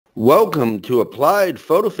Welcome to Applied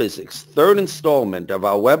Photophysics, third installment of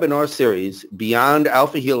our webinar series, Beyond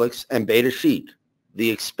Alpha Helix and Beta Sheet, the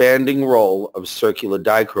expanding role of circular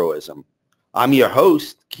dichroism. I'm your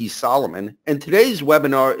host, Keith Solomon, and today's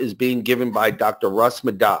webinar is being given by Dr. Russ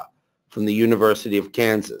Middaugh from the University of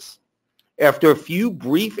Kansas. After a few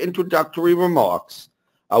brief introductory remarks,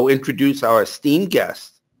 I'll introduce our esteemed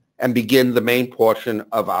guest and begin the main portion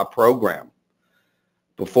of our program.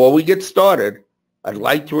 Before we get started, I'd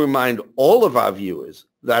like to remind all of our viewers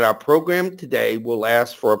that our program today will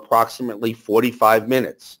last for approximately 45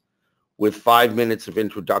 minutes, with 5 minutes of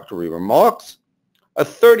introductory remarks, a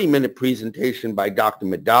 30-minute presentation by Dr.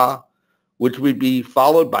 Middaugh, which would be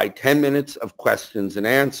followed by 10 minutes of questions and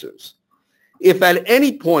answers. If at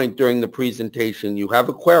any point during the presentation you have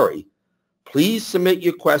a query, please submit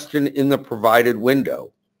your question in the provided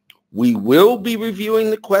window. We will be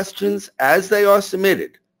reviewing the questions as they are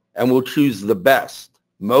submitted, and we'll choose the best,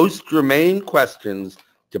 most germane questions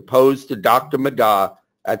to pose to Dr. Middaugh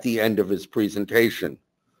at the end of his presentation.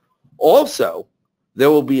 Also, there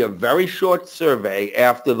will be a very short survey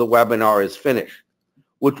after the webinar is finished,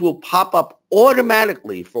 which will pop up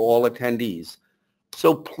automatically for all attendees.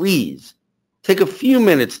 So please, take a few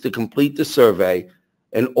minutes to complete the survey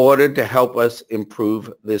in order to help us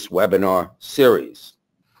improve this webinar series.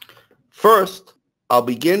 First, I'll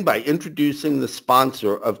begin by introducing the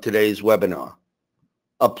sponsor of today's webinar,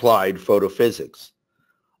 Applied Photophysics.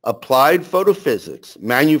 Applied Photophysics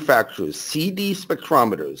manufactures CD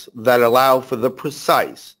spectrometers that allow for the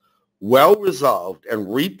precise, well-resolved,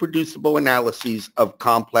 and reproducible analyses of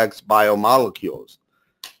complex biomolecules.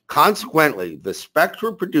 Consequently, the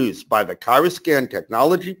spectra produced by the Chiroscan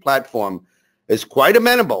technology platform is quite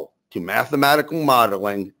amenable to mathematical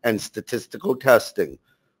modeling and statistical testing,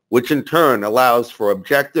 which in turn allows for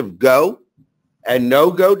objective go and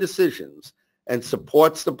no-go decisions and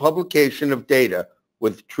supports the publication of data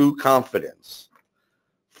with true confidence.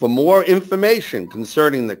 For more information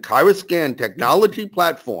concerning the Chiroscan technology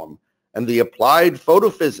platform and the Applied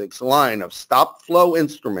Photophysics line of stop-flow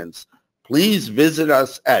instruments, please visit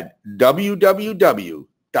us at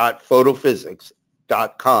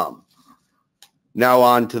www.photophysics.com. Now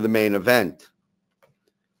on to the main event.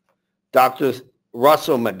 Dr.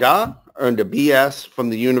 Russell Middaugh earned a BS from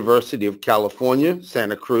the University of California,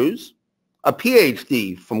 Santa Cruz, a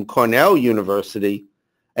PhD from Cornell University,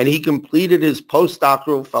 and he completed his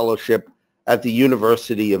postdoctoral fellowship at the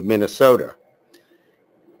University of Minnesota.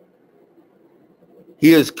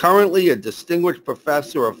 He is currently a distinguished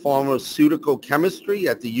professor of pharmaceutical chemistry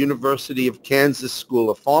at the University of Kansas School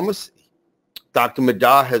of Pharmacy. Dr.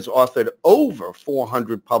 Middaugh has authored over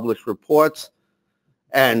 400 published reports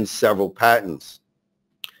and several patents.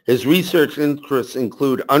 His research interests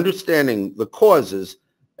include understanding the causes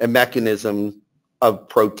and mechanisms of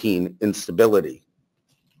protein instability.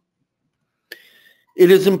 It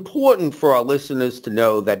is important for our listeners to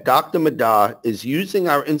know that Dr. Middaugh is using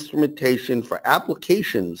our instrumentation for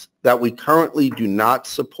applications that we currently do not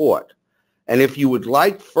support. And if you would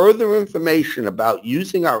like further information about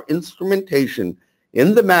using our instrumentation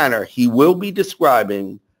in the manner he will be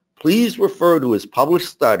describing, please refer to his published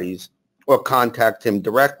studies or contact him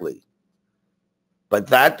directly. But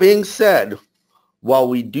that being said, while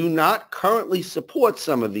we do not currently support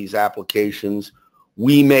some of these applications,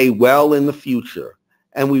 we may well in the future.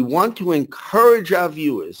 And we want to encourage our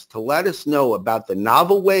viewers to let us know about the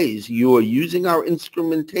novel ways you are using our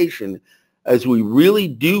instrumentation, as we really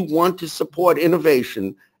do want to support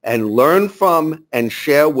innovation and learn from and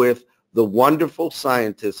share with the wonderful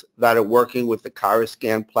scientists that are working with the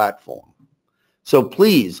Chiroscan platform. So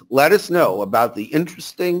please let us know about the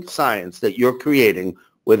interesting science that you're creating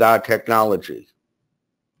with our technology.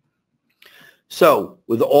 So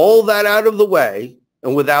with all that out of the way,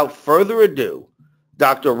 and without further ado,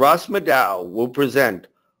 Dr. Russ Middaugh will present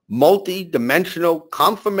multi-dimensional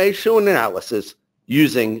conformational analysis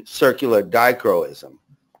using circular dichroism.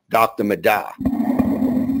 Dr. Middaugh.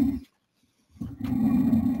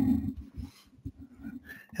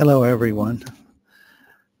 Hello, everyone.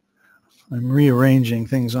 I'm rearranging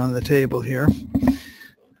things on the table here.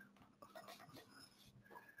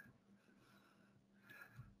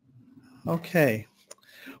 Okay.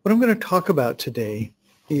 What I'm going to talk about today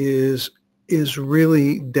is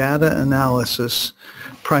really data analysis,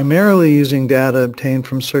 primarily using data obtained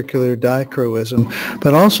from circular dichroism,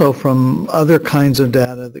 but also from other kinds of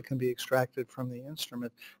data that can be extracted from the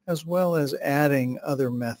instrument, as well as adding other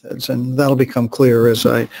methods, and that'll become clear as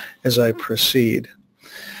I proceed.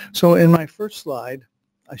 So in my first slide,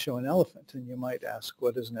 I show an elephant, and you might ask,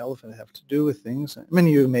 what does an elephant have to do with things?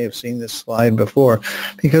 Many of you may have seen this slide before,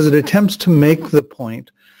 because it attempts to make the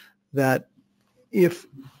point that if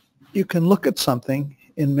you can look at something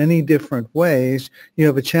in many different ways, you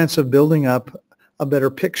have a chance of building up a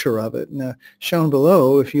better picture of it. Now, shown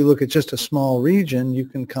below, if you look at just a small region, you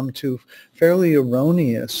can come to fairly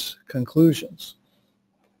erroneous conclusions.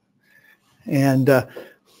 And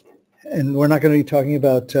we're not going to be talking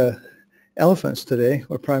about elephants today.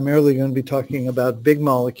 We're primarily going to be talking about big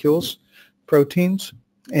molecules, proteins,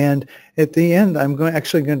 and at the end, I'm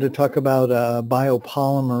actually going to talk about a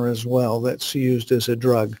biopolymer as well that's used as a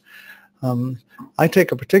drug. I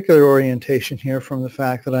take a particular orientation here from the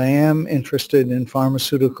fact that I am interested in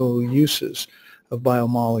pharmaceutical uses of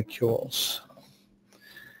biomolecules.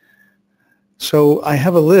 So I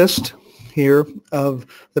have a list here of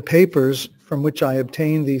the papers from which I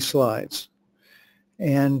obtained these slides.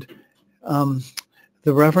 And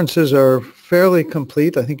the references are fairly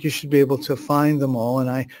complete. I think you should be able to find them all. And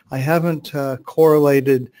I haven't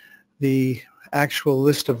correlated the actual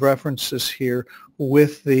list of references here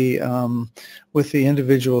with the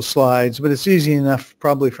individual slides, but it's easy enough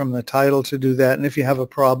probably from the title to do that. And if you have a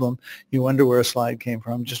problem, you wonder where a slide came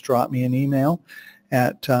from, just drop me an email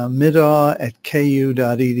at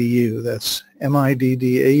middaugh@ku.edu. That's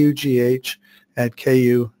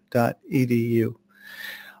MIDDAUGH@ku.edu.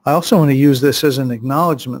 I also want to use this as an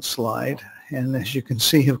acknowledgement slide. And as you can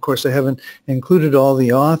see, of course, I haven't included all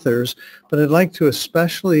the authors, but I'd like to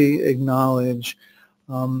especially acknowledge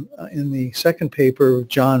in the second paper,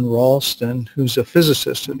 John Ralston, who's a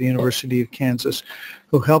physicist at the University of Kansas,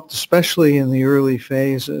 who helped especially in the early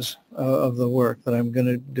phases of the work that I'm going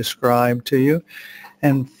to describe to you.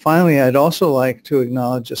 And finally, I'd also like to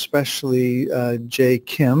acknowledge especially Jay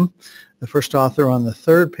Kim, the first author on the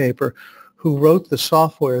third paper, who wrote the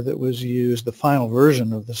software that was used, the final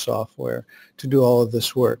version of the software, to do all of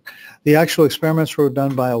this work. The actual experiments were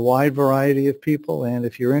done by a wide variety of people, and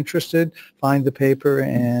if you're interested, find the paper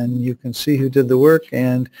and you can see who did the work,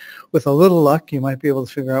 and with a little luck, you might be able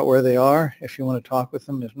to figure out where they are if you want to talk with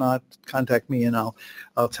them. If not, contact me and I'll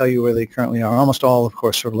tell you where they currently are. Almost all, of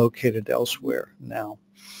course, are located elsewhere now.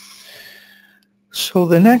 So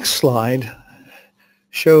the next slide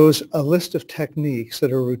shows a list of techniques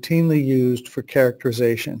that are routinely used for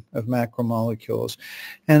characterization of macromolecules.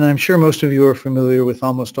 And I'm sure most of you are familiar with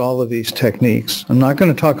almost all of these techniques. I'm not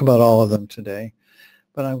going to talk about all of them today,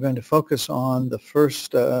 but I'm going to focus on the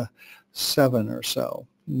first 7 or so.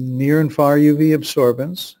 Near and far UV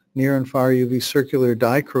absorbance, near and far UV circular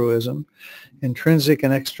dichroism, intrinsic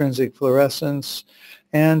and extrinsic fluorescence,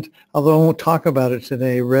 and although I won't talk about it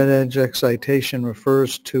today, red edge excitation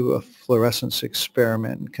refers to a fluorescence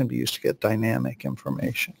experiment and can be used to get dynamic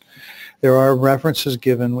information. There are references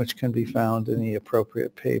given which can be found in the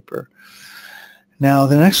appropriate paper. Now,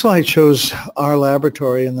 the next slide shows our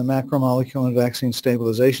laboratory in the Macromolecule and Vaccine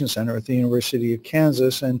Stabilization Center at the University of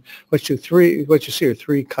Kansas, and what you see are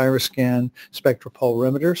 3 Chiroscan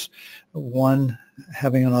spectropolarimeters, one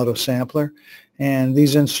having an autosampler. And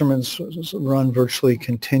these instruments run virtually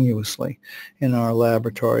continuously in our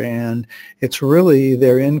laboratory. And it's really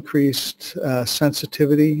their increased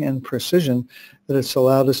sensitivity and precision that it's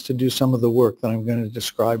allowed us to do some of the work that I'm going to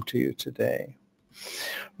describe to you today.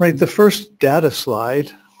 Right, the first data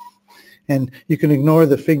slide, and you can ignore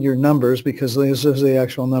the figure numbers because these are the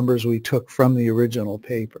actual numbers we took from the original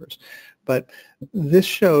papers. But this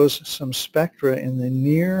shows some spectra in the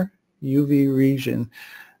near UV region,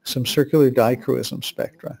 some circular dichroism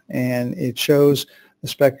spectra, and it shows the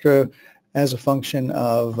spectra as a function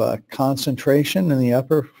of concentration in the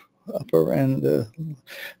upper and the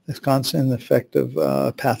constant effect of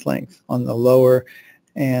path length on the lower,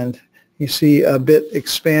 and you see a bit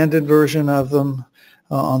expanded version of them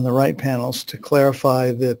on the right panels to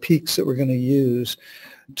clarify the peaks that we're going to use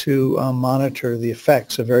to monitor the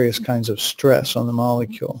effects of various kinds of stress on the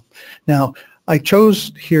molecule. Now, I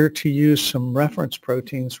chose here to use some reference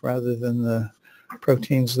proteins rather than the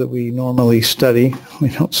proteins that we normally study. We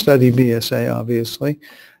don't study BSA, obviously,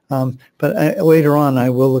 but later on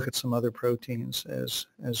I will look at some other proteins as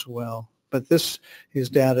well. But this is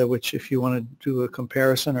data which, if you want to do a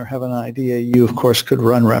comparison or have an idea, you of course could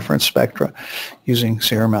run reference spectra using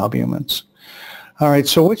serum albumins. All right,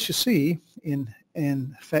 so what you see in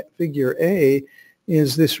figure A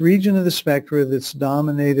is this region of the spectra that's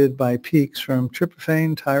dominated by peaks from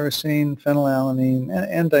tryptophan, tyrosine, phenylalanine,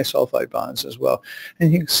 and disulfide bonds as well.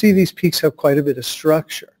 And you can see these peaks have quite a bit of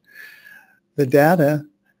structure. The data,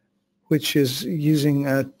 which is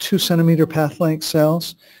using 2 centimeter path length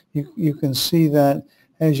cells, you can see that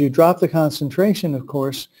as you drop the concentration, of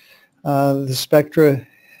course, the spectra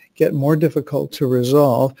get more difficult to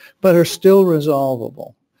resolve, but are still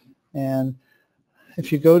resolvable. And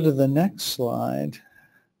if you go to the next slide,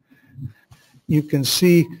 you can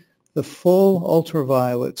see the full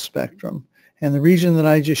ultraviolet spectrum. And the region that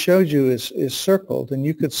I just showed you is circled, and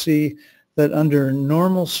you could see that under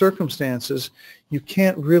normal circumstances, you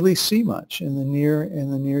can't really see much in the near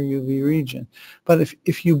UV region. But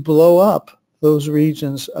if you blow up those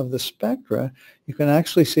regions of the spectra, you can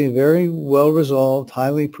actually see very well-resolved,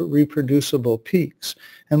 highly reproducible peaks.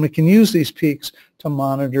 And we can use these peaks to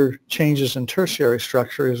monitor changes in tertiary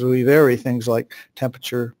structure as we vary things like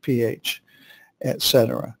temperature, pH,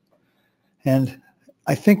 etc. And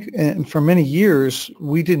I think for many years,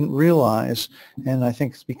 we didn't realize, and I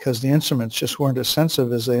think it's because the instruments just weren't as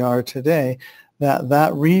sensitive as they are today, that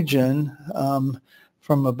that region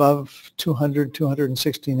from above 200,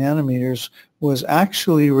 260 nanometers was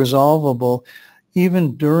actually resolvable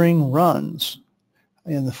even during runs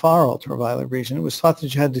in the far ultraviolet region. It was thought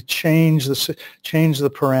that you had to change the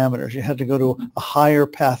parameters. You had to go to a higher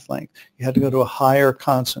path length. You had to go to a higher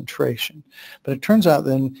concentration. But it turns out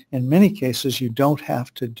that in many cases, you don't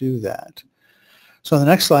have to do that. So on the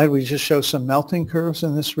next slide, we just show some melting curves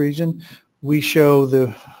in this region. We show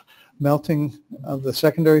the melting of the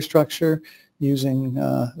secondary structure using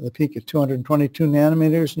the peak at 222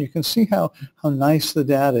 nanometers. And you can see how nice the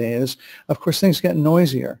data is. Of course, things get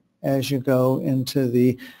noisier as you go into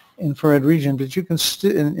the infrared region, but you can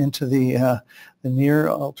into the near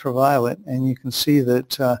ultraviolet, and you can see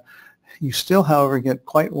that you still, however, get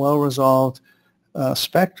quite well-resolved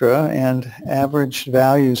spectra and average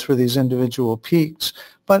values for these individual peaks,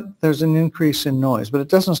 but there's an increase in noise. But it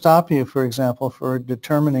doesn't stop you, for example, for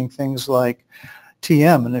determining things like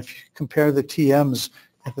TM, and if you compare the TMs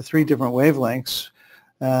at the three different wavelengths,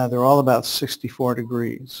 they're all about 64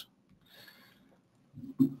 degrees.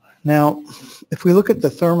 Now, if we look at the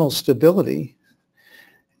thermal stability,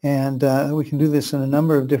 and we can do this in a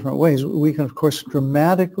number of different ways, we can, of course,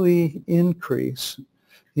 dramatically increase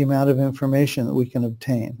the amount of information that we can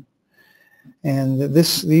obtain. And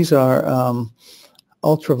these are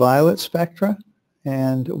ultraviolet spectra,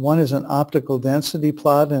 and one is an optical density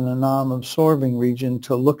plot in a non-absorbing region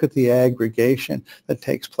to look at the aggregation that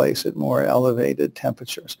takes place at more elevated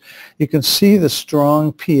temperatures. You can see the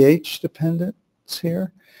strong pH dependence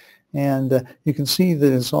here. And you can see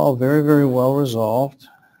that it's all very, very well resolved.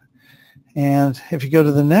 And if you go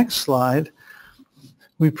to the next slide,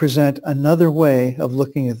 we present another way of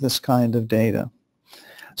looking at this kind of data.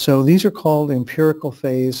 So these are called empirical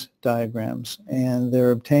phase diagrams, and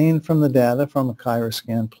they're obtained from the data from a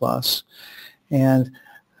Chiroscan Plus. And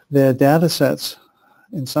the data sets,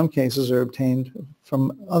 in some cases, are obtained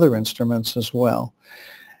from other instruments as well.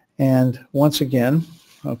 And once again,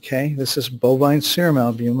 okay, this is bovine serum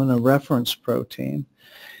albumin, a reference protein.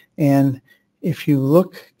 And if you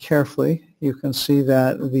look carefully, you can see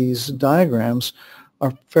that these diagrams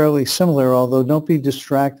are fairly similar, although don't be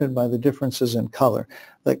distracted by the differences in color.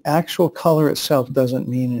 The actual color itself doesn't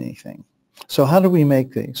mean anything. So how do we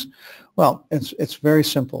make these? Well, it's very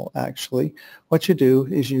simple, actually. What you do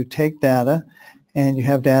is you take data, and you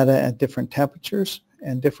have data at different temperatures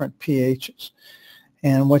and different pHs.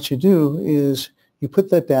 And what you do is you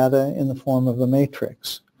put that data in the form of a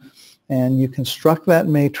matrix, and you construct that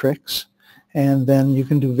matrix, and then you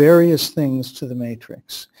can do various things to the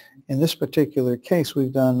matrix. In this particular case,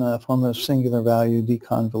 we've done a form of singular value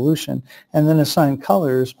deconvolution, and then assign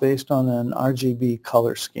colors based on an RGB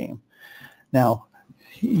color scheme. Now,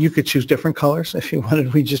 you could choose different colors if you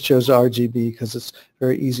wanted. We just chose RGB because it's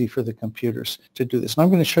very easy for the computers to do this. And I'm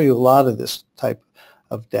going to show you a lot of this type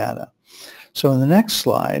of data. So in the next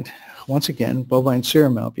slide, once again, bovine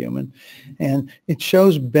serum albumin, and it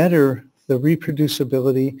shows better the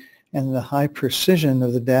reproducibility and the high precision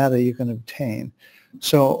of the data you can obtain.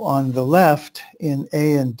 So on the left, in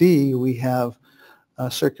A and D, we have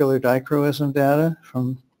circular dichroism data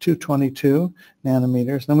from 222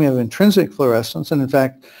 nanometers. Then we have intrinsic fluorescence, and in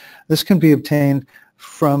fact, this can be obtained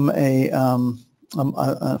from a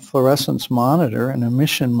fluorescence monitor, an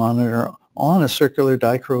emission monitor on a circular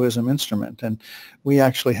dichroism instrument, and we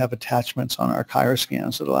actually have attachments on our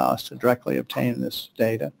Chiroscans that allow us to directly obtain this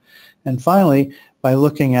data. And finally, by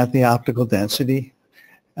looking at the optical density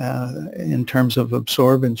in terms of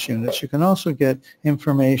absorbance units, you can also get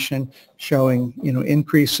information showing,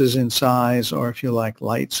 increases in size, or if you like,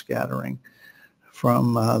 light scattering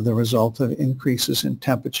from the result of increases in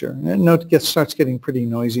temperature. And note, it starts getting pretty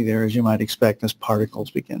noisy there, as you might expect, as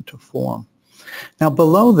particles begin to form. Now,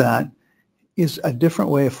 below that is a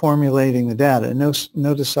different way of formulating the data.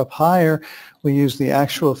 Notice up higher, we use the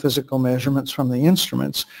actual physical measurements from the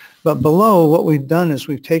instruments, but below, what we've done is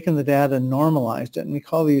we've taken the data and normalized it, and we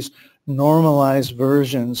call these normalized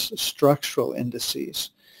versions structural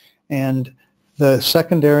indices. And The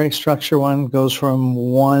secondary structure one goes from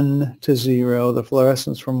 1 to 0, the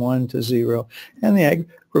fluorescence from 1 to 0, and the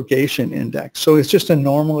aggregation index. So it's just a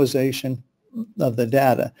normalization of the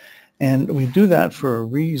data. And we do that for a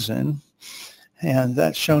reason, and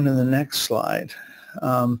that's shown in the next slide.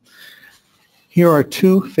 Here are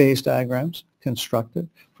two phase diagrams constructed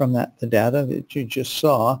from the data that you just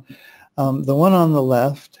saw. The one on the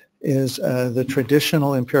left is the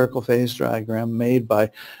traditional empirical phase diagram made by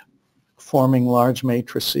forming large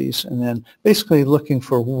matrices and then basically looking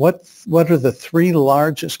for what are the three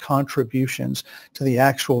largest contributions to the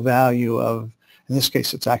actual value of, in this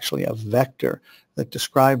case it's actually a vector that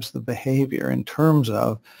describes the behavior in terms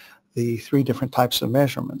of the three different types of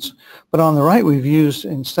measurements. But on the right we've used,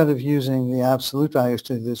 instead of using the absolute values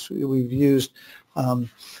to this, we've used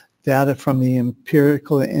data from the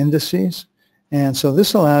empirical indices. And so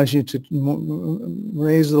this allows you to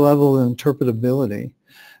raise the level of interpretability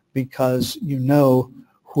because you know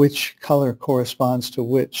which color corresponds to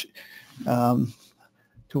which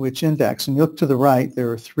index. And you look to the right,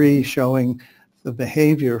 there are three showing the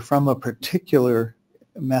behavior from a particular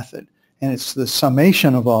method. And it's the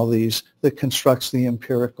summation of all these that constructs the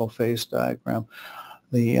empirical phase diagram,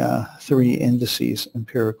 the three indices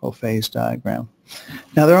empirical phase diagram.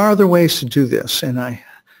 Now there are other ways to do this, and I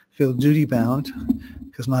feel duty-bound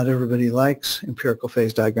because not everybody likes empirical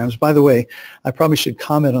phase diagrams. By the way, I probably should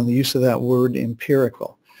comment on the use of that word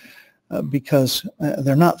empirical because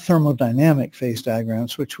they're not thermodynamic phase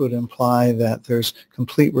diagrams, which would imply that there's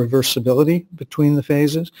complete reversibility between the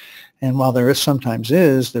phases. And while there sometimes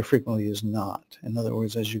is, there frequently is not. In other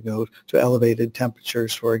words, as you go to elevated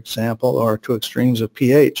temperatures, for example, or to extremes of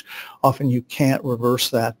pH, often you can't reverse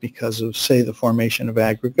that because of, say, the formation of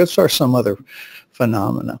aggregates or some other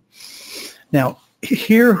phenomena. Now,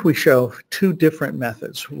 here we show two different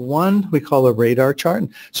methods. One we call a radar chart.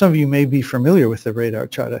 Some of you may be familiar with the radar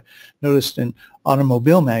chart. I noticed in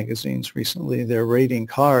automobile magazines recently they're rating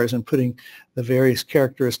cars and putting the various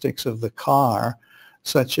characteristics of the car,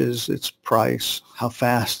 such as its price, how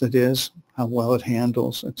fast it is, how well it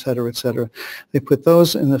handles, et cetera, et cetera. They put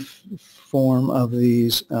those in the form of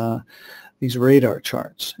these radar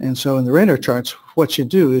charts. And so in the radar charts, what you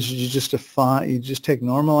do is you just take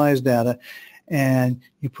normalized data and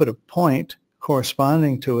you put a point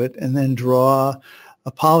corresponding to it and then draw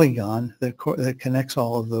a polygon that connects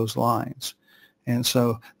all of those lines. And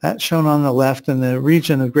so that's shown on the left, and the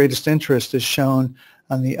region of greatest interest is shown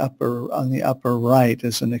on the upper right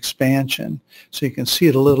as an expansion, so you can see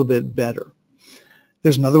it a little bit better.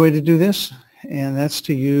 There's another way to do this, and that's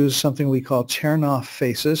to use something we call Chernoff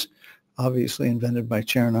faces, obviously invented by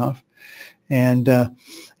Chernoff. And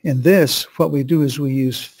in this, what we do is we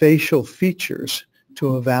use facial features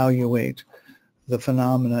to evaluate the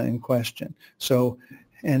phenomena in question. So,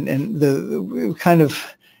 and the kind of,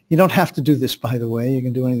 you don't have to do this, by the way. You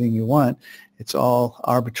can do anything you want. It's all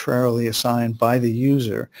arbitrarily assigned by the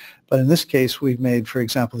user. But in this case, we've made, for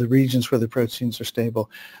example, the regions where the proteins are stable.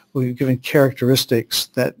 We've given characteristics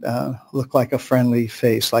that look like a friendly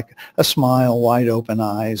face, like a smile, wide open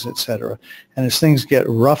eyes, etc. And as things get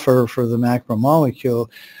rougher for the macromolecule,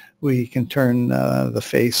 we can turn the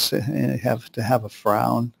face and have a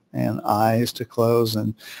frown and eyes to close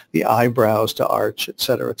and the eyebrows to arch,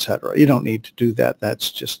 etc., etc. You don't need to do that.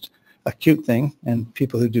 That's just a cute thing, and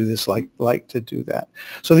people who do this like to do that.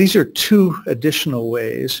 So these are two additional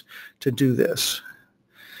ways to do this.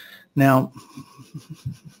 Now,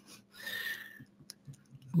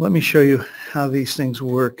 let me show you how these things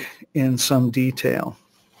work in some detail.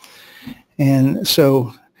 And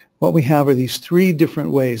so what we have are these three different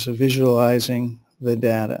ways of visualizing the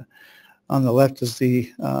data. On the left is the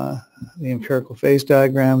empirical phase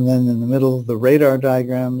diagram, then in the middle the radar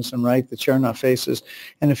diagrams, and right the Chernoff faces.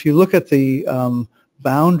 And if you look at the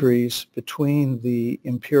boundaries between the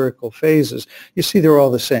empirical phases, you see they're all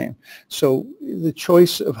the same. So the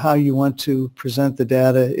choice of how you want to present the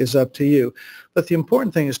data is up to you. But the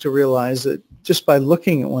important thing is to realize that just by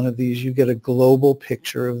looking at one of these, you get a global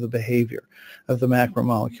picture of the behavior of the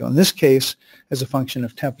macromolecule. In this case, as a function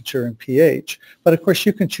of temperature and pH. But of course,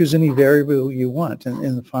 you can choose any variable you want.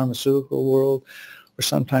 In the pharmaceutical world, we're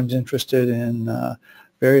sometimes interested in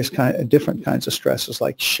various different kinds of stresses,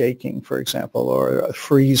 like shaking, for example, or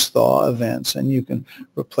freeze-thaw events, and you can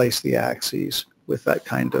replace the axes with that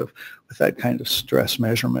kind of stress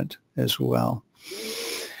measurement as well.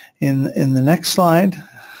 In the next slide,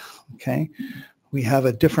 okay, we have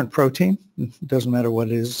a different protein. It doesn't matter what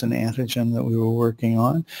it is, it's an antigen that we were working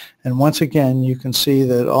on. And once again, you can see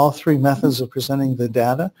that all three methods of presenting the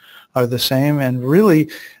data are the same, and really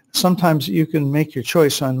sometimes you can make your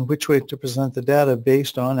choice on which way to present the data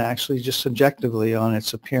based on actually just subjectively on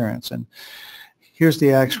its appearance. And here's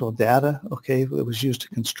the actual data, okay, that was used to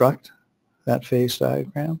construct that phase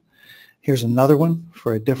diagram. Here's another one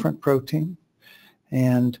for a different protein.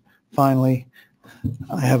 And finally,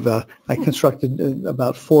 I constructed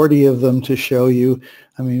about 40 of them to show you.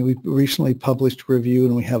 I mean, we recently published a review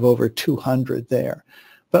and we have over 200 there.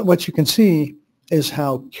 But what you can see is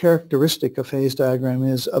how characteristic a phase diagram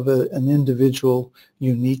is of an individual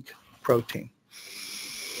unique protein.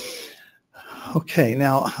 Okay,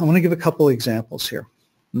 now I want to give a couple examples here.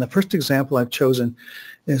 And the first example I've chosen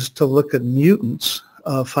is to look at mutants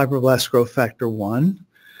of fibroblast growth factor 1,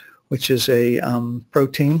 which is a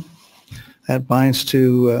protein that binds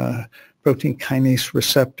to protein kinase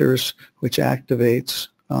receptors, which activates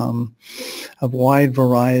a wide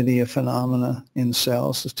variety of phenomena in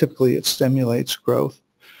cells. Typically, it stimulates growth.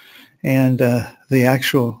 And the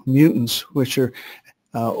actual mutants, which are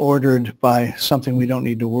ordered by something we don't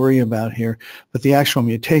need to worry about here, but the actual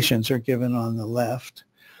mutations are given on the left.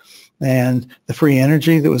 And the free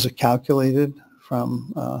energy that was calculated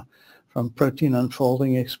from protein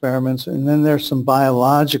unfolding experiments. And then there's some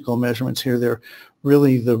biological measurements here. They're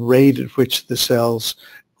really the rate at which the cells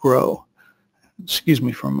grow. Excuse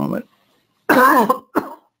me for a moment.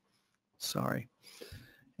 Sorry.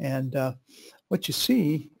 And what you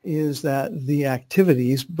see is that the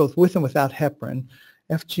activities, both with and without heparin,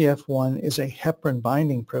 FGF1 is a heparin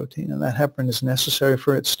binding protein, and that heparin is necessary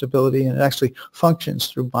for its stability, and it actually functions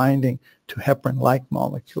through binding to heparin-like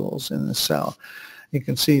molecules in the cell. You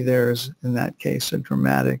can see there's, in that case, a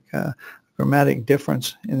dramatic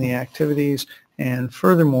difference in the activities, and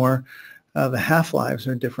furthermore, the half-lives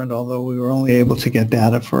are different, although we were only able to get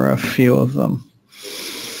data for a few of them.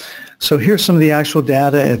 So here's some of the actual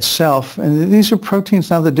data itself, and these are proteins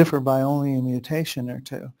now that differ by only a mutation or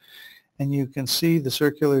two. And you can see the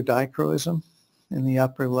circular dichroism in the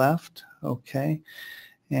upper left, okay,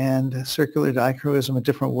 and circular dichroism at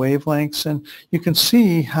different wavelengths. And you can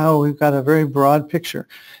see how we've got a very broad picture.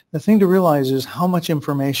 The thing to realize is how much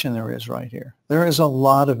information there is right here. There is a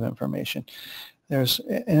lot of information. There's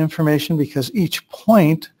information because each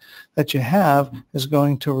point that you have is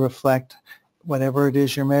going to reflect whatever it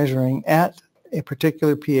is you're measuring at a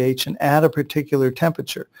particular pH and at a particular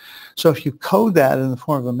temperature. So if you code that in the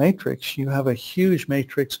form of a matrix, you have a huge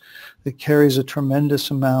matrix that carries a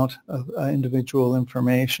tremendous amount of individual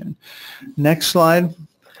information. Next slide.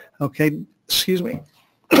 Okay, excuse me.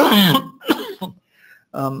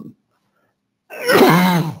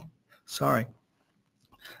 Sorry.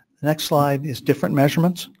 The next slide is different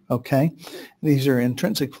measurements, okay? These are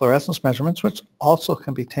intrinsic fluorescence measurements, which also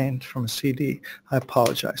can be obtained from a CD. I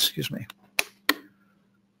apologize, excuse me.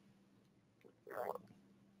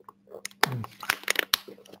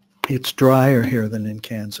 It's drier here than in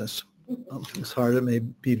Kansas. As hard it may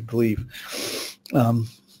be to believe,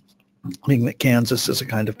 being that Kansas is a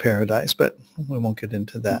kind of paradise, but we won't get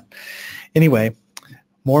into that. Anyway,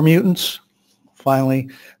 more mutants. Finally,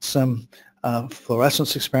 some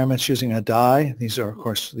fluorescence experiments using a dye. These are, of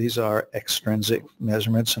course, these are extrinsic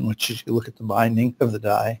measurements in which you look at the binding of the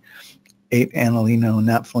dye, 8-anilino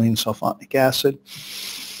naphthalene sulfonic acid.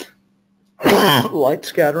 Light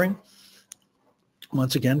scattering,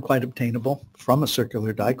 once again, quite obtainable from a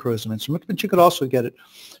circular dichroism instrument, but you could also get it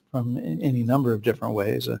from any number of different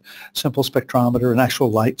ways, a simple spectrometer, an actual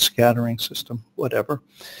light scattering system, whatever.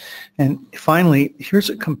 And finally, here's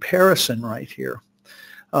a comparison right here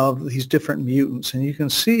of these different mutants, and you can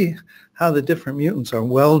see how the different mutants are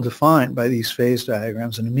well defined by these phase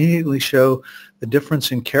diagrams and immediately show the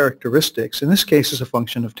difference in characteristics. In this case, is a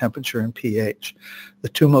function of temperature and pH, the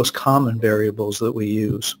two most common variables that we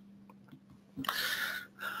use.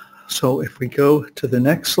 So if we go to the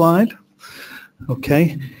next slide,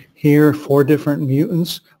 okay, here are 4 different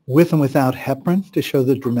mutants with and without heparin to show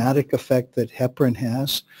the dramatic effect that heparin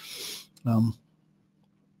has.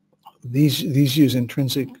 These use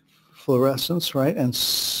intrinsic fluorescence, right, and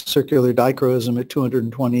circular dichroism at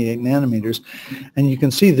 228 nanometers, and you can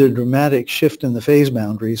see the dramatic shift in the phase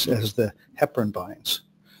boundaries as the heparin binds.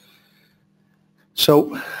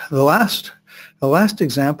 So the last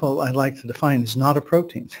example I'd like to define is not a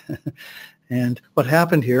protein. And what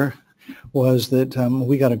happened here was that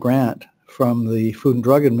we got a grant from the Food and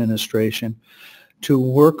Drug Administration to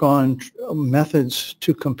work on methods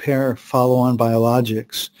to compare follow-on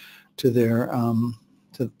biologics to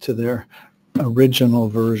their original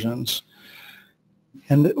versions.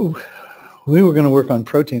 And we were going to work on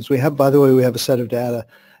proteins. We have, by the way, we have a set of data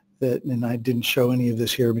that, and I didn't show any of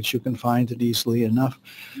this here, but you can find it easily enough,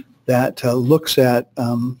 that looks at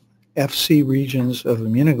FC regions of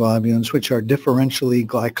immunoglobulins, which are differentially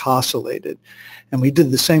glycosylated. And we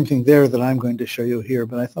did the same thing there that I'm going to show you here,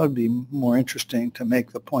 but I thought it'd be more interesting to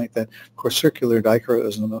make the point that, of course, circular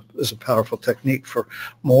dichroism is a powerful technique for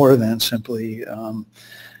more than simply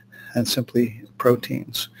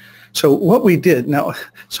proteins. So what we did now,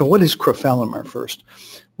 so what is crofelemer first?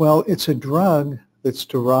 Well, it's a drug that's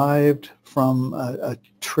derived from a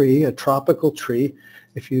tree, a tropical tree.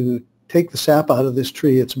 If you take the sap out of this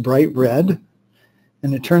tree, it's bright red,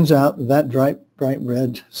 and it turns out that bright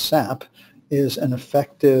red sap is an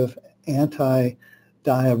effective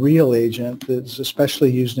anti-diarrheal agent that's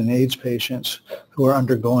especially used in AIDS patients who are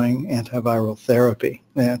undergoing antiviral therapy.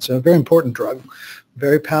 And it's a very important drug,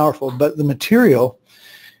 very powerful, but the material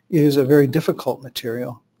is a very difficult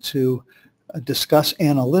material to discuss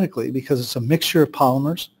analytically because it's a mixture of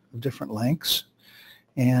polymers of different lengths,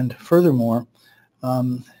 and furthermore,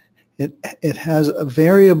 it has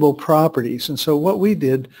variable properties. And so what we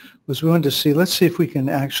did was we wanted to see, let's see if we can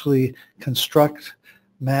actually construct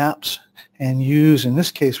maps and use, in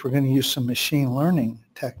this case, we're going to use some machine learning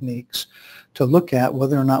techniques to look at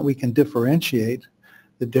whether or not we can differentiate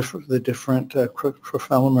the different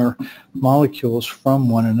crofelemer molecules from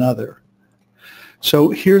one another. So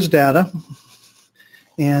here's data,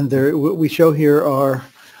 and what we show here are,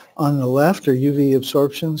 on the left are UV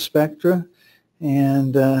absorption spectra,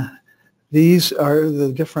 and these are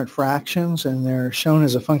the different fractions, and they're shown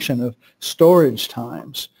as a function of storage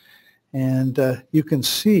times. And you can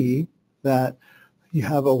see that you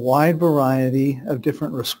have a wide variety of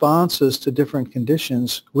different responses to different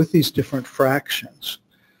conditions with these different fractions.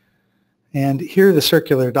 And here are the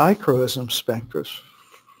circular dichroism spectra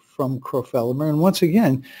from crofelemer. And once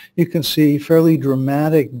again, you can see fairly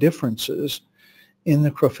dramatic differences in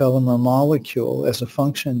the crofelemer molecule as a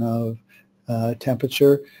function of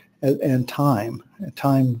temperature and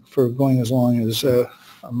time for going as long as a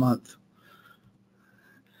month.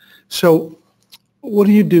 So what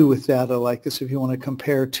do you do with data like this if you want to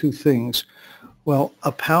compare two things? Well,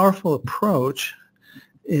 a powerful approach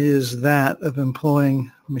is that of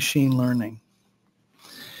employing machine learning.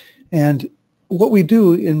 And what we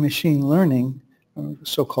do in machine learning,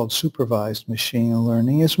 so-called supervised machine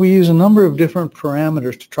learning, is we use a number of different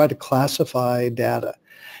parameters to try to classify data.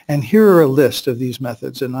 And here are a list of these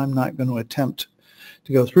methods, and I'm not going to attempt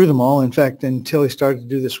to go through them all. In fact, until I started to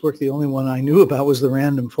do this work, the only one I knew about was the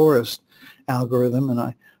random forest algorithm,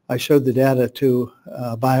 and I showed the data to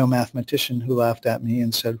a biomathematician who laughed at me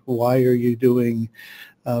and said, why are you doing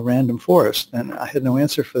random forest? And I had no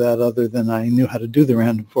answer for that other than I knew how to do the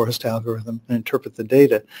random forest algorithm and interpret the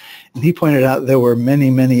data. And he pointed out there were many,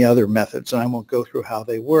 many other methods, and I won't go through how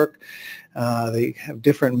they work. They have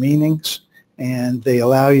different meanings, and they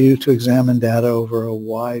allow you to examine data over a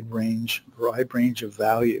wide range of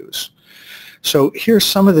values. So here's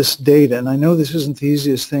some of this data, and I know this isn't the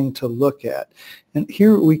easiest thing to look at. And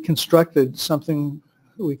here we constructed something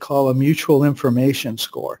we call a mutual information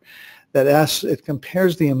score that it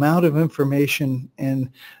compares the amount of information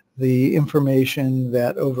and the information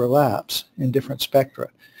that overlaps in different spectra.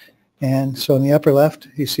 And so in the upper left,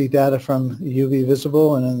 you see data from UV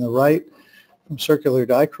visible, and on the right, from circular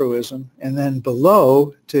dichroism. And then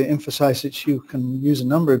below, to emphasize that you can use a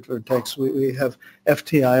number of texts, we have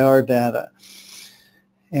FTIR data.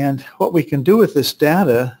 And what we can do with this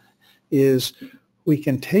data is we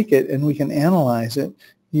can take it and we can analyze it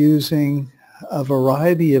using a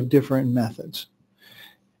variety of different methods.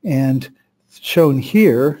 And shown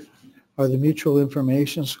here are the mutual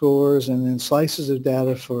information scores, and then slices of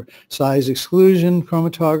data for size exclusion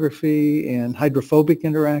chromatography and hydrophobic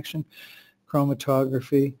interaction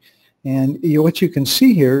chromatography. And what you can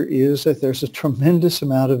see here is that there's a tremendous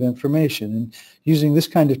amount of information. And using this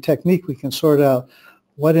kind of technique, we can sort out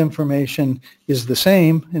what information is the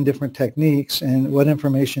same in different techniques and what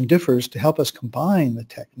information differs to help us combine the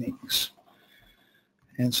techniques.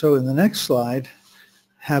 And so in the next slide,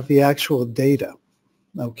 have the actual data.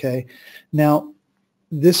 Okay. Now,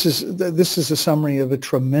 this is a summary of a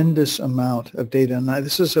tremendous amount of data. And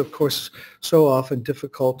this is, of course, so often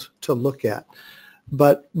difficult to look at.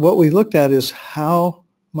 But what we looked at is how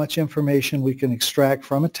much information we can extract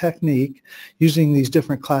from a technique using these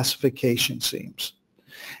different classification schemes.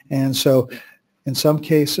 And so in some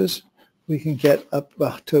cases, we can get up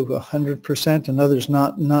to 100%, and others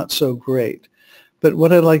not so great. But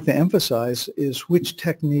what I'd like to emphasize is which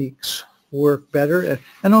techniques work better,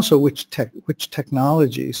 and also which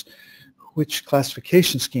technologies, which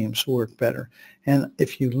classification schemes work better. And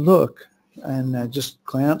if you look and just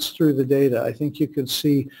glance through the data, I think you can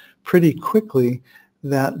see pretty quickly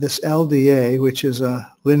that this LDA, which is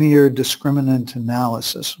a linear discriminant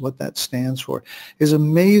analysis, what that stands for, is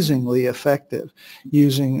amazingly effective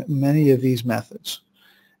using many of these methods.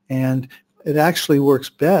 And it actually works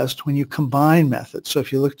best when you combine methods. So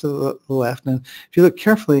if you look to the left, and if you look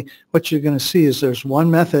carefully, what you're going to see is there's one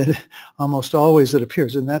method almost always that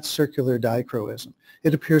appears, and that's circular dichroism.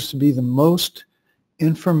 It appears to be the most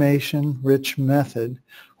information-rich method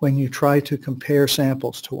when you try to compare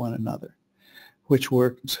samples to one another, which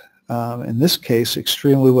worked, in this case,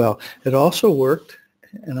 extremely well. It also worked,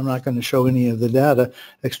 and I'm not going to show any of the data,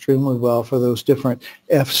 extremely well for those different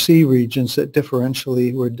FC regions that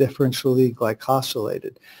were differentially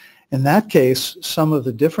glycosylated. In that case, some of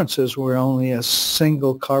the differences were only a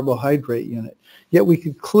single carbohydrate unit, yet we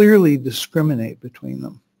could clearly discriminate between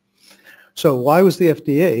them. So why was the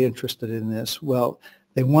FDA interested in this? Well,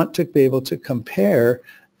 they want to be able to compare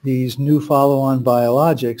these new follow-on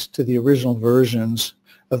biologics to the original versions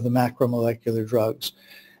of the macromolecular drugs.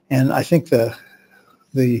 And I think the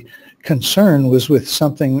concern was with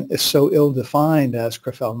something so ill-defined as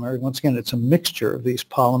crofelemer. Once again, it's a mixture of these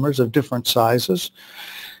polymers of different sizes.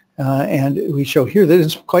 And we show here that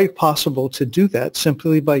it's quite possible to do that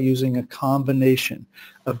simply by using a combination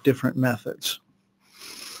of different methods.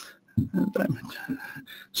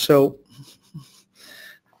 So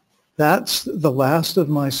that's the last of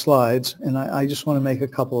my slides, and I just want to make a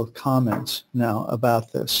couple of comments now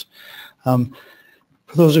about this.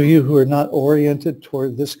 For those of you who are not oriented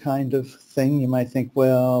toward this kind of thing, you might think,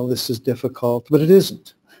 well, this is difficult, but it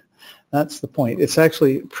isn't. That's the point. It's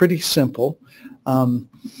actually pretty simple.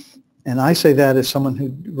 And I say that as someone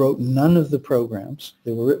who wrote none of the programs.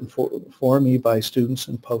 They were written for me by students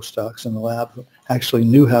and postdocs in the lab who actually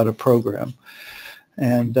knew how to program.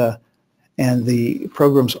 And the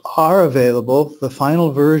programs are available. The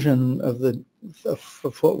final version of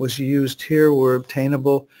what was used here were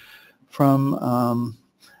obtainable from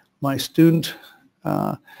my student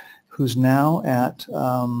who's now at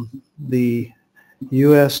the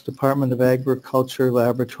U.S. Department of Agriculture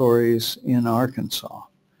Laboratories in Arkansas.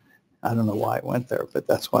 I don't know why I went there, but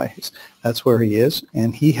that's where he is,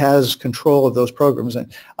 and he has control of those programs,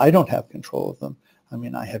 and I don't have control of them. I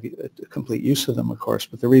mean, I have complete use of them, of course,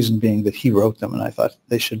 but the reason being that he wrote them, and I thought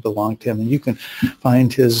they should belong to him. And you can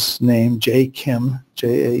find his name, J. Kim,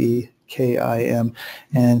 Jaekim,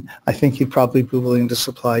 and I think he'd probably be willing to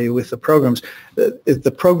supply you with the programs.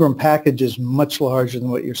 The program package is much larger than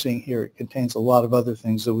what you're seeing here. It contains a lot of other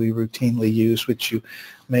things that we routinely use, which you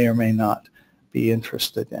may or may not be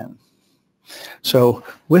interested in. So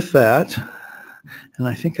with that, and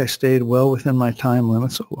I think I stayed well within my time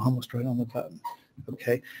limit, so almost right on the button.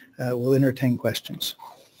 Okay, we'll entertain questions.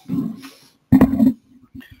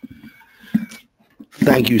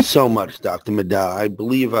 Thank you so much, Dr. Middaugh. I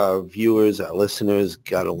believe our viewers, our listeners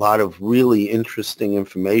got a lot of really interesting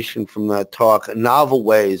information from that talk, novel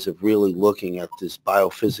ways of really looking at this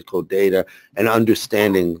biophysical data and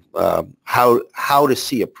understanding how to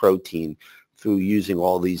see a protein through using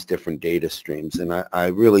all these different data streams. And I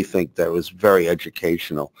really think that was very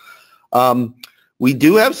educational. We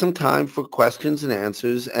do have some time for questions and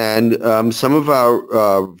answers, and some of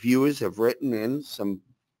our viewers have written in some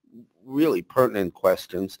really pertinent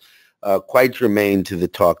questions, quite germane to the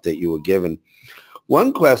talk that you were given.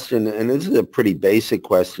 One question, and this is a pretty basic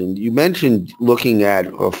question, you mentioned looking at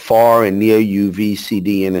far and near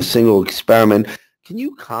UVCD in a single experiment. Can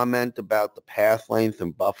you comment about the path length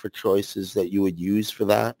and buffer choices that you would use for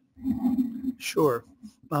that? Sure.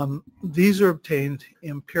 These are obtained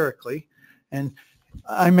empirically, and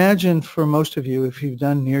I imagine for most of you, if you've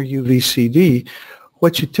done near UVCD,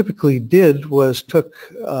 what you typically did was took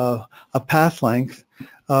a path length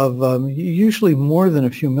of usually more than a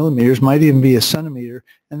few millimeters, might even be a centimeter,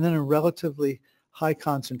 and then a relatively high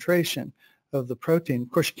concentration of the protein. Of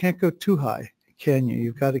course, you can't go too high, can you?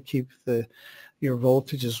 You've got to keep your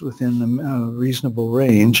voltages within a reasonable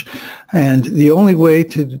range. And the only way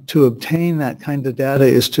to obtain that kind of data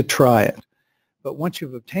is to try it. But once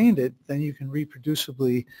you've obtained it, then you can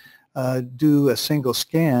reproducibly do a single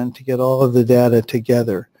scan to get all of the data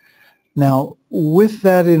together. Now, with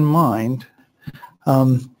that in mind,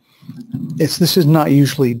 this is not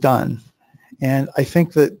usually done. And I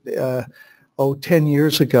think that, 10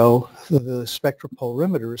 years ago, the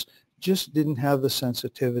spectropolarimeters just didn't have the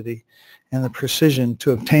sensitivity and the precision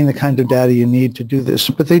to obtain the kind of data you need to do this,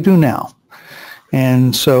 but they do now.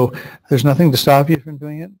 And so there's nothing to stop you from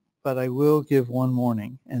doing it, but I will give one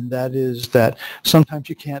warning, and that is that sometimes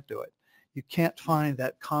you can't do it. You can't find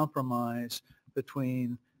that compromise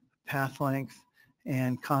between path length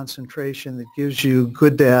and concentration that gives you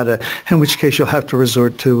good data, in which case you'll have to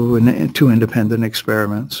resort to two independent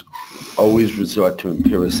experiments. Always resort to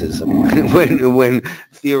empiricism when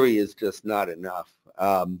theory is just not enough.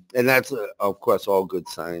 And that's, of course, all good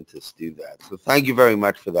scientists do that. So thank you very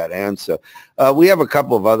much for that answer. We have a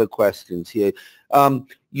couple of other questions here.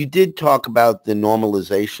 You did talk about the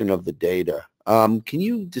normalization of the data. Can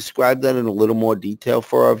you describe that in a little more detail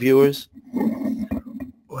for our viewers?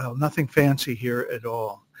 Well, nothing fancy here at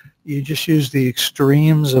all. You just use the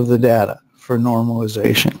extremes of the data for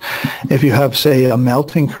normalization. If you have, say, a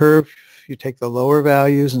melting curve, you take the lower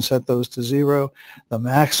values and set those to 0. The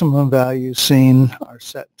maximum values seen are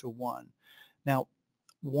set to 1. Now,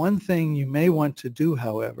 one thing you may want to do,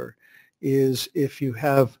 however, is if you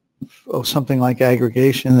have something like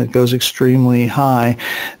aggregation that goes extremely high,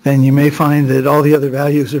 then you may find that all the other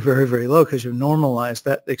values are very, very low because you've normalized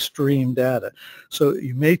that extreme data. So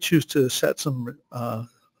you may choose to set some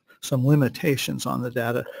limitations on the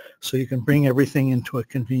data so you can bring everything into a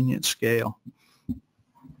convenient scale.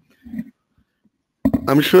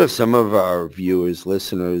 I'm sure some of our viewers,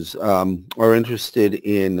 listeners, are interested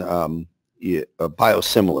in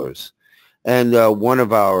biosimilars. And one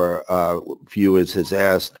of our viewers has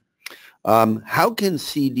asked, how can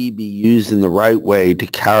CD be used in the right way to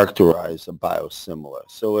characterize a biosimilar?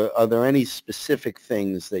 So are there any specific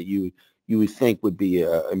things that you would think would be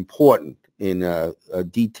important in a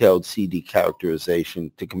detailed CD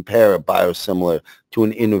characterization to compare a biosimilar to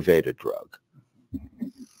an innovator drug?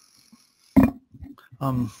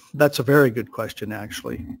 That's a very good question,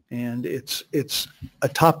 actually, and it's a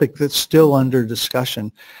topic that's still under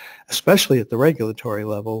discussion, especially at the regulatory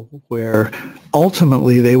level, where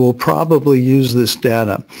ultimately they will probably use this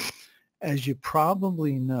data. As you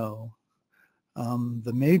probably know,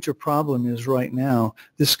 the major problem is right now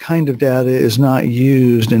this kind of data is not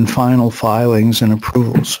used in final filings and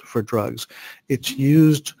approvals for drugs. It's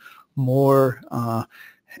used more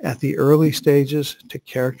at the early stages to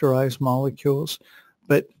characterize molecules.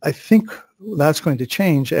 But I think that's going to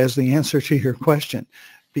change as the answer to your question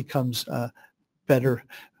becomes better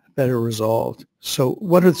resolved. So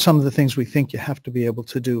what are some of the things we think you have to be able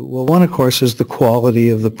to do? Well, one, of course, is the quality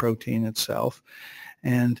of the protein itself.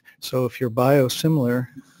 And so if your biosimilar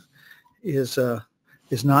is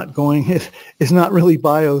not really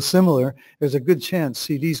biosimilar, there's a good chance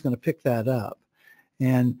CD is going to pick that up.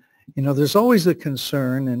 And you know, there's always a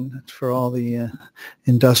concern, and for all the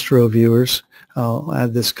industrial viewers, I'll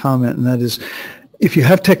add this comment, and that is, if you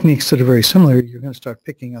have techniques that are very similar, you're going to start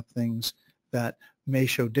picking up things that may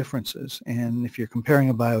show differences. And if you're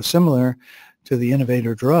comparing a biosimilar to the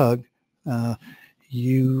innovator drug,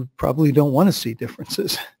 you probably don't want to see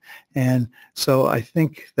differences. And so I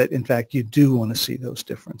think that, in fact, you do want to see those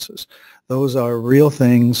differences. Those are real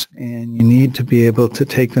things, and you need to be able to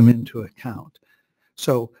take them into account.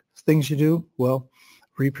 So things you do, well,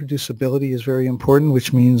 reproducibility is very important,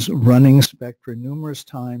 which means running spectra numerous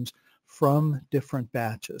times from different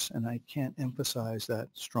batches, and I can't emphasize that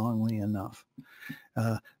strongly enough.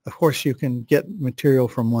 Of course, you can get material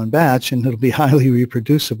from one batch, and it'll be highly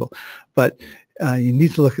reproducible, but you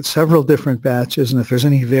need to look at several different batches, and if there's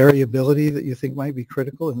any variability that you think might be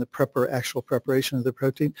critical in the actual preparation of the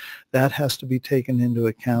protein, that has to be taken into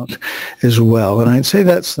account as well, and I'd say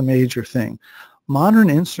that's the major thing. Modern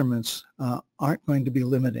instruments aren't going to be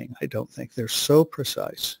limiting, I don't think. They're so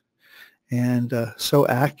precise and so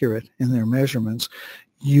accurate in their measurements.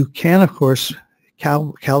 You can, of course,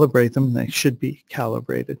 calibrate them. They should be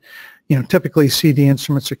calibrated. You know, typically CD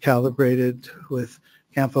instruments are calibrated with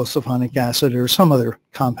camphosulfonic acid or some other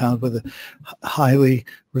compound with a highly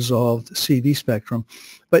resolved CD spectrum.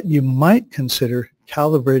 But you might consider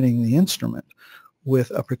calibrating the instrument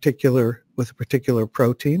with a particular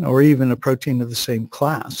protein, or even a protein of the same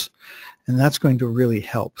class, and that's going to really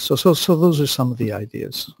help. So those are some of the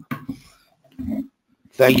ideas.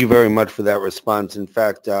 Thank you very much for that response. In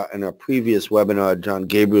fact, in a previous webinar, John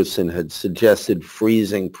Gabrielson had suggested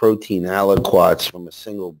freezing protein aliquots from a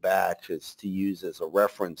single batch as to use as a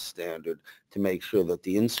reference standard to make sure that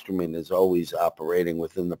the instrument is always operating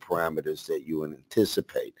within the parameters that you would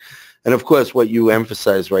anticipate. And of course, what you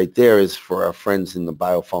emphasize right there is, for our friends in the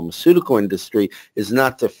biopharmaceutical industry, is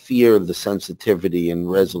not to fear the sensitivity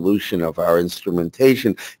and resolution of our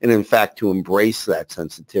instrumentation, and in fact to embrace that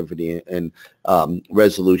sensitivity and resolution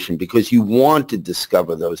resolution because you want to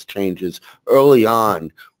discover those changes early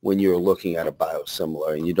on when you're looking at a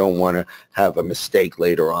biosimilar, and you don't want to have a mistake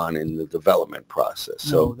later on in the development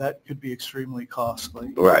process. No, that could be extremely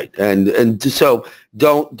costly. Right, and so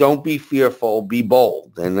don't be fearful, be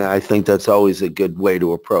bold, and I think that's always a good way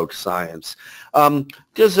to approach science.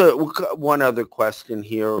 There's one other question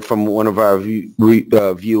here from one of our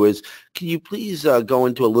viewers. Can you please go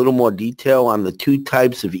into a little more detail on the two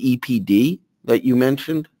types of EPD that you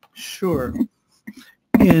mentioned? Sure.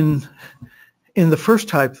 In the first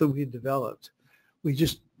type that we developed, we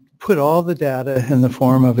just put all the data in the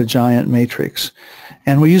form of a giant matrix.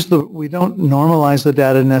 And we don't normalize the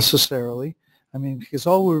data necessarily. I mean, because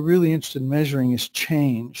all we're really interested in measuring is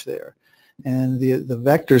change there. And the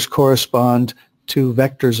vectors correspond to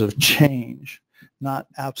vectors of change, not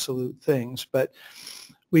absolute things. But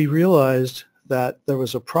we realized that there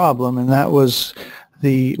was a problem, and that was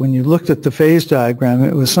when you looked at the phase diagram,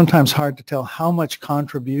 it was sometimes hard to tell how much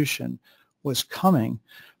contribution was coming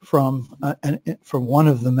from one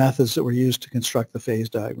of the methods that were used to construct the phase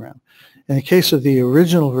diagram. In the case of the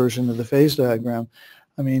original version of the phase diagram,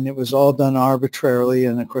 I mean, it was all done arbitrarily,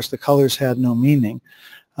 and of course the colors had no meaning.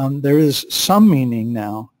 There is some meaning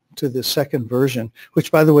now to the second version,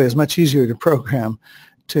 which, by the way, is much easier to program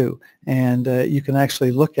too. And you can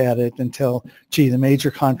actually look at it and tell, gee, the major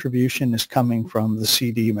contribution is coming from the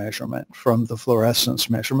CD measurement, from the fluorescence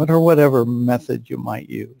measurement, or whatever method you might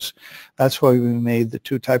use. That's why we made the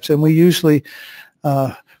two types. And we usually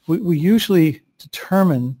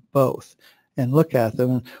determine both and look at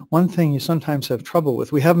them. And one thing you sometimes have trouble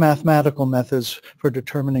with, we have mathematical methods for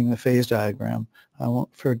determining the phase diagram,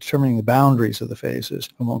 for determining the boundaries of the phases.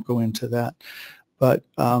 I won't go into that. But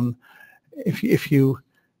if you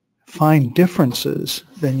find differences,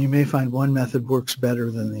 then you may find one method works better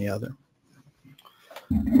than the other.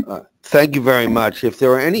 Thank you very much. If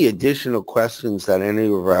there are any additional questions that any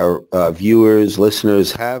of our viewers,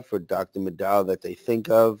 listeners have for Dr. Middaugh that they think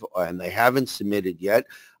of and they haven't submitted yet,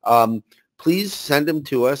 please send them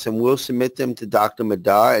to us and we'll submit them to Dr.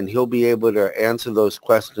 Middaugh, and he'll be able to answer those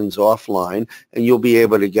questions offline, and you'll be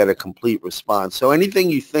able to get a complete response. So anything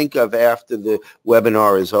you think of after the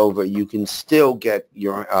webinar is over, you can still get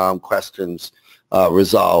your questions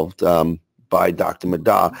resolved by Dr.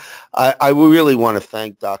 Middaugh. I really want to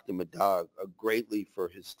thank Dr. Middaugh greatly for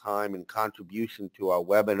his time and contribution to our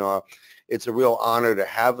webinar. It's a real honor to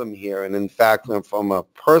have him here. And in fact, from a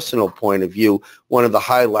personal point of view, one of the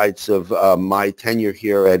highlights of my tenure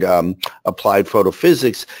here at Applied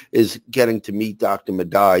Photophysics is getting to meet Dr.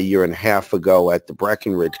 Middaugh a year and a half ago at the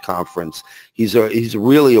Breckenridge conference. He's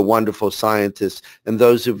really a wonderful scientist, and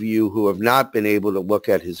those of you who have not been able to look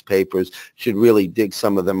at his papers should really dig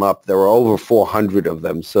some of them up. There are over 400 of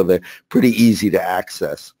them, so they're pretty easy to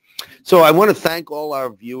access. So I want to thank all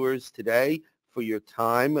our viewers today for your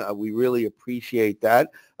time. We really appreciate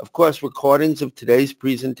that. Of course, recordings of today's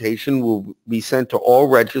presentation will be sent to all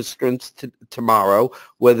registrants tomorrow,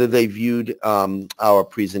 whether they viewed our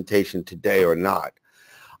presentation today or not.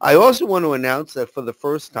 I also want to announce that for the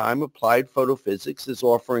first time, Applied Photophysics is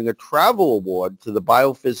offering a travel award to the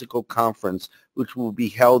Biophysical Conference, which will be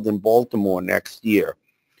held in Baltimore next year.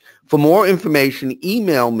 For more information,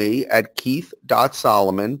 email me at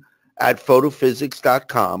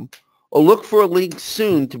keith.solomon@photophysics.com, or look for a link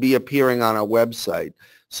soon to be appearing on our website.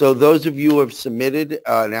 So those of you who have submitted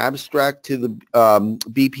an abstract to the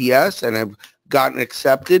BPS and have gotten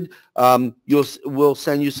accepted, we'll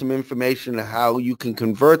send you some information on how you can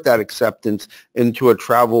convert that acceptance into a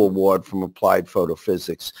travel award from Applied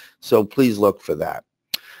Photophysics. So please look for that.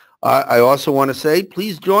 I also want to say,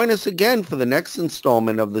 please join us again for the next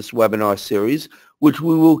installment of this webinar series, which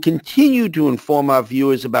we will continue to inform our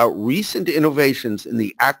viewers about recent innovations in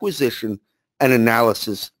the acquisition and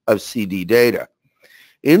analysis of CD data.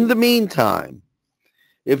 In the meantime,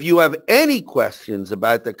 if you have any questions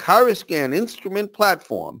about the Chiroscan instrument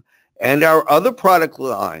platform and our other product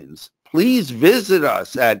lines, please visit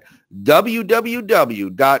us at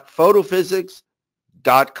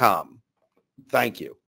www.photophysics.com. Thank you.